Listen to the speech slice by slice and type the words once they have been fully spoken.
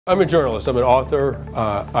I'm a journalist. I'm an author.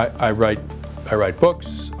 I write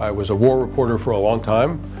books. I was a war reporter for a long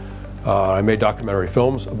time. I made documentary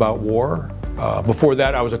films about war. Before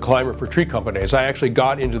that, I was a climber for tree companies. I actually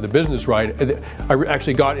got into the business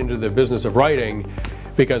of writing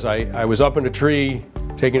because I was up in a tree,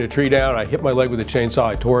 taking a tree down. I hit my leg with a chainsaw.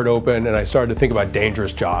 I tore it open, and I started to think about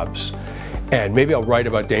dangerous jobs. And maybe I'll write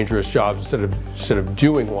about dangerous jobs instead of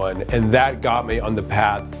doing one. And that got me on the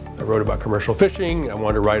path. I wrote about commercial fishing. I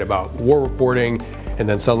wanted to write about war reporting, and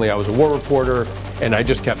then suddenly I was a war reporter, and I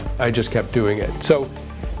just kept doing it. So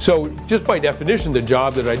just by definition, the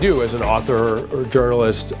job that I do as an author or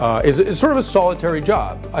journalist is sort of a solitary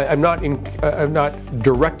job. I'm not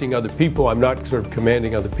directing other people. I'm not sort of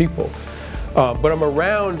commanding other people. But I'm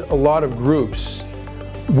around a lot of groups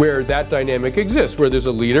where that dynamic exists, where there's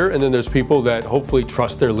a leader and then there's people that hopefully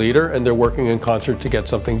trust their leader and they're working in concert to get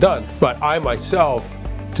something done. But I myself,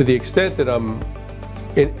 to the extent that I'm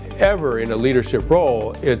ever in a leadership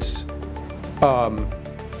role, it's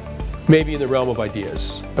maybe in the realm of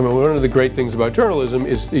ideas. I mean, one of the great things about journalism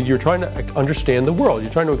is you're trying to understand the world,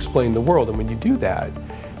 you're trying to explain the world, and when you do that,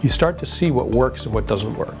 you start to see what works and what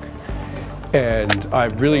doesn't work. And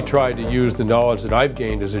I've really tried to use the knowledge that I've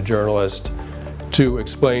gained as a journalist to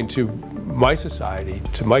explain to my society,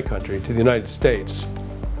 to my country, to the United States,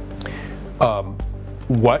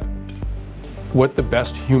 what the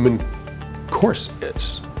best human course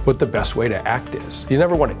is, what the best way to act is. You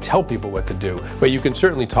never want to tell people what to do, but you can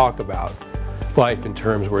certainly talk about life in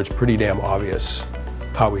terms where it's pretty damn obvious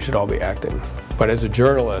how we should all be acting. But as a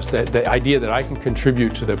journalist, the idea that I can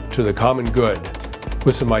contribute to the common good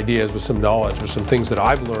with some ideas, with some knowledge, with some things that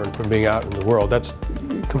I've learned from being out in the world, that's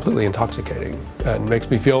completely intoxicating and makes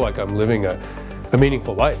me feel like I'm living a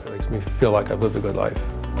meaningful life. It makes me feel like I've lived a good life.